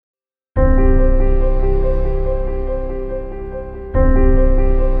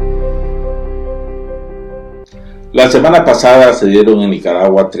La semana pasada se dieron en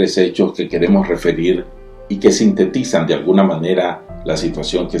Nicaragua 3 hechos que queremos referir y que sintetizan de alguna manera la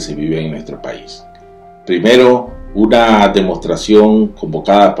situación que se vive en nuestro país. Primero, una demostración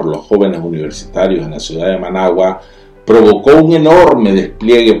convocada por los jóvenes universitarios en la ciudad de Managua provocó un enorme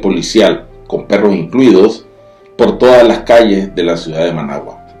despliegue policial, con perros incluidos, por todas las calles de la ciudad de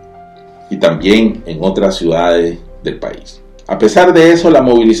Managua y también en otras ciudades del país. A pesar de eso, la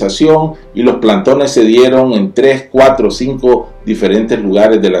movilización y los plantones se dieron en 3, 4, 5 diferentes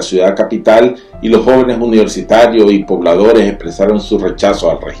lugares de la ciudad capital y los jóvenes universitarios y pobladores expresaron su rechazo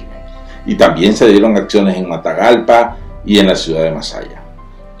al régimen. Y también se dieron acciones en Matagalpa y en la ciudad de Masaya.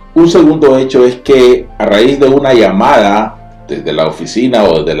 Un segundo hecho es que a raíz de una llamada desde la oficina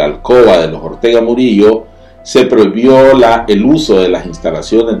o desde la alcoba de los Ortega Murillo, se prohibió el uso de las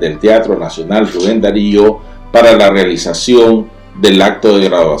instalaciones del Teatro Nacional Rubén Darío para la realización del acto de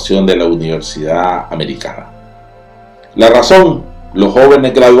graduación de la Universidad Americana. La razón: los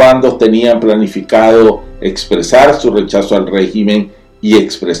jóvenes graduandos tenían planificado expresar su rechazo al régimen y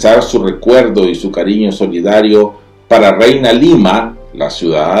expresar su recuerdo y su cariño solidario para Reina Lima, la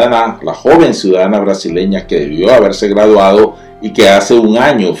joven ciudadana brasileña que debió haberse graduado y que hace un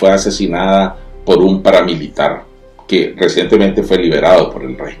año fue asesinada por un paramilitar que recientemente fue liberado por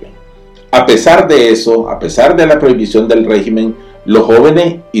el régimen. A pesar de eso, a pesar de la prohibición del régimen, los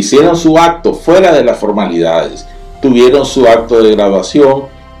jóvenes hicieron su acto fuera de las formalidades, tuvieron su acto de graduación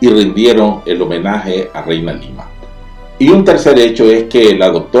y rindieron el homenaje a Reina Lima. Y un tercer hecho es que la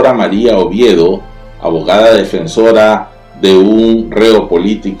doctora María Oviedo, abogada defensora de un reo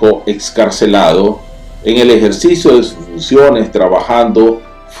político excarcelado, en el ejercicio de sus funciones trabajando,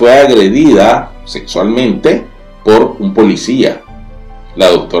 fue agredida sexualmente por un policía. La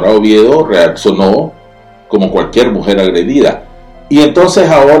doctora Oviedo reaccionó como cualquier mujer agredida. Y entonces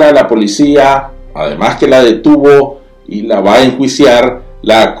ahora la policía, además que la detuvo y la va a enjuiciar,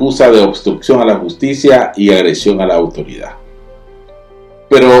 la acusa de obstrucción a la justicia y agresión a la autoridad.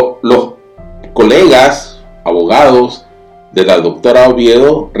 Pero los colegas, abogados de la doctora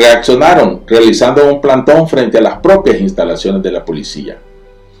Oviedo, reaccionaron realizando un plantón frente a las propias instalaciones de la policía.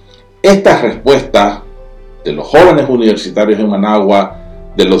 Estas respuestas de los jóvenes universitarios en Managua,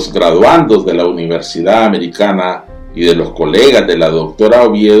 de los graduandos de la Universidad Americana y de los colegas de la doctora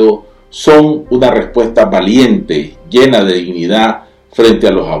Oviedo son una respuesta valiente, llena de dignidad frente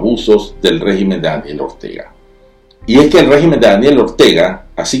a los abusos del régimen de Daniel Ortega. Y es que el régimen de Daniel Ortega,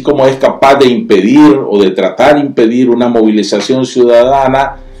 así como es capaz de impedir o de tratar de impedir una movilización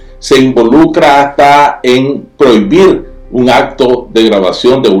ciudadana, se involucra hasta en prohibir un acto de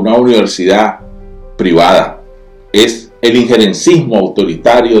graduación de una universidad privada. Es el injerencismo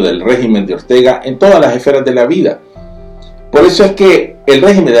autoritario del régimen de Ortega en todas las esferas de la vida. Por eso es que el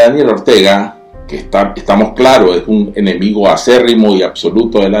régimen de Daniel Ortega, que estamos claros, es un enemigo acérrimo y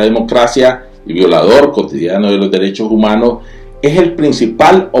absoluto de la democracia y violador cotidiano de los derechos humanos, es el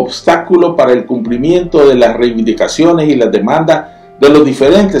principal obstáculo para el cumplimiento de las reivindicaciones y las demandas de los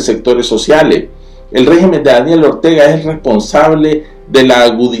diferentes sectores sociales. El régimen de Daniel Ortega es responsable de la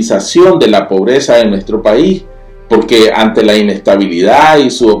agudización de la pobreza en nuestro país, porque ante la inestabilidad y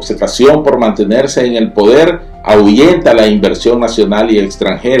su obcecación por mantenerse en el poder, ahuyenta la inversión nacional y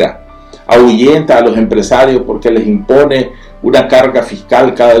extranjera, ahuyenta a los empresarios porque les impone una carga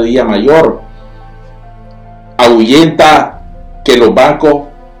fiscal cada día mayor, ahuyenta que los bancos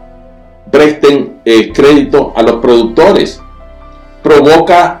presten crédito a los productores,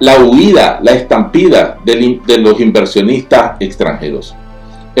 provoca la huida, la estampida de los inversionistas extranjeros.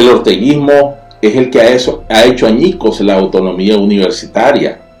 El orteguismo es el que ha hecho añicos la autonomía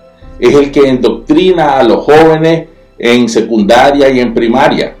universitaria, es el que endoctrina a los jóvenes en secundaria y en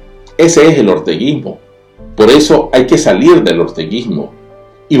primaria. Ese es el orteguismo. Por eso hay que salir del orteguismo.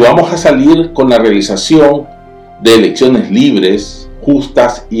 Y vamos a salir con la realización de elecciones libres,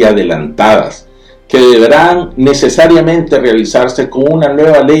 justas y adelantadas, que deberán necesariamente realizarse con una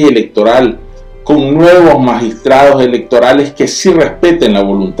nueva ley electoral, con nuevos magistrados electorales que sí respeten la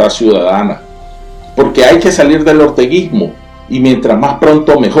voluntad ciudadana. Porque hay que salir del orteguismo y mientras más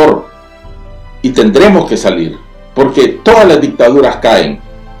pronto mejor. Y tendremos que salir, porque todas las dictaduras caen,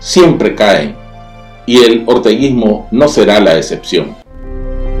 siempre caen, y el orteguismo no será la excepción.